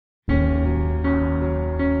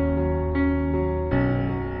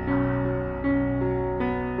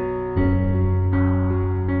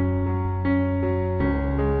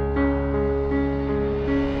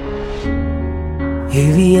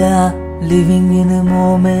Here we are, living in a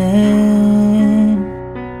moment.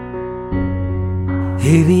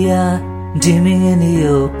 Here we are, dreaming in the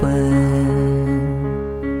open.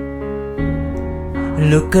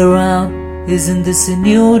 Look around, isn't this a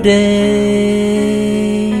new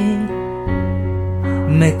day?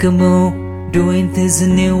 Make a move, doing things a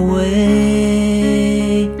new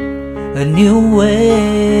way. A new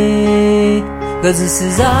way. 'Cause this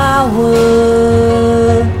is our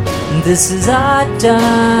world, this is our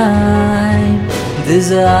time, these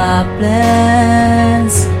are our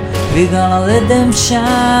plans, we're gonna let them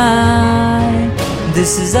shine.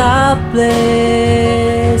 This is our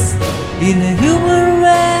place in the human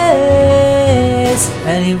race,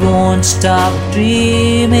 and we won't stop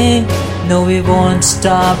dreaming. No, we won't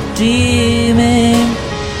stop dreaming.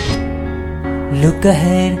 Look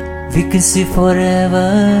ahead, we can see forever.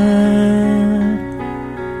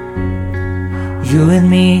 You and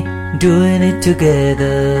me doing it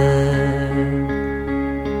together.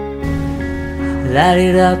 Light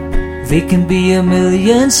it up, we can be a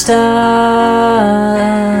million stars.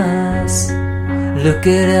 Look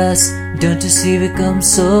at us, don't you see we come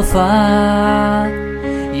so far?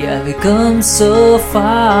 Yeah, we come so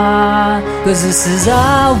far. 'Cause this is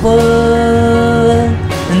our world,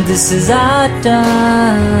 and this is our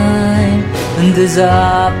time, and these are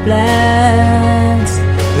our plans,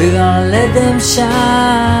 we're gonna let them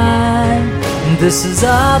shine. This is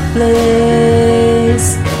our place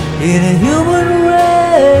in a human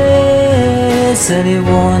race, and we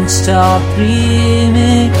won't stop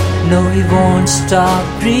dreaming. No, we won't stop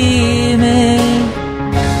dreaming.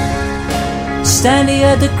 Standing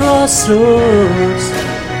at the crossroads,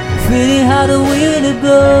 feeling how the wind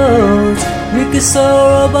blows, we can soar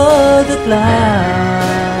above the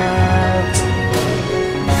clouds.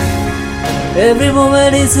 Every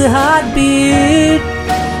moment is a heartbeat,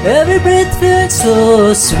 every breath feels so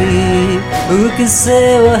sweet. We can say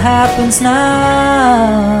what happens now,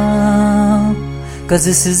 'cause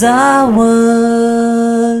this is our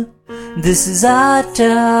world, this is our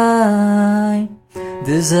time,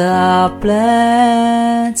 these are our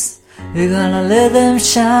plans, we're gonna let them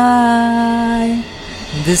shine.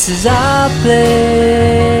 This is our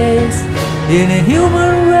place in a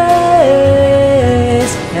human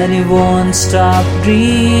race, and we won't stop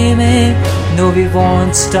dreaming. No, we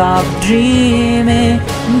won't stop dreaming.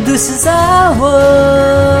 This is our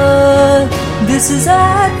world, this is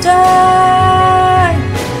our time,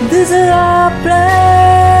 these are our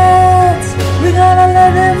plans, we're gonna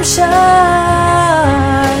let them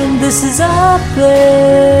shine. This is our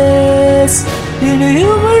place in a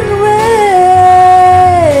human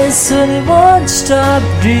race, and we won't stop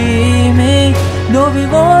dreaming. No, we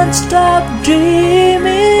won't stop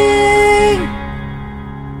dreaming.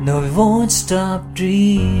 No, we won't stop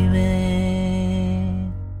dreaming.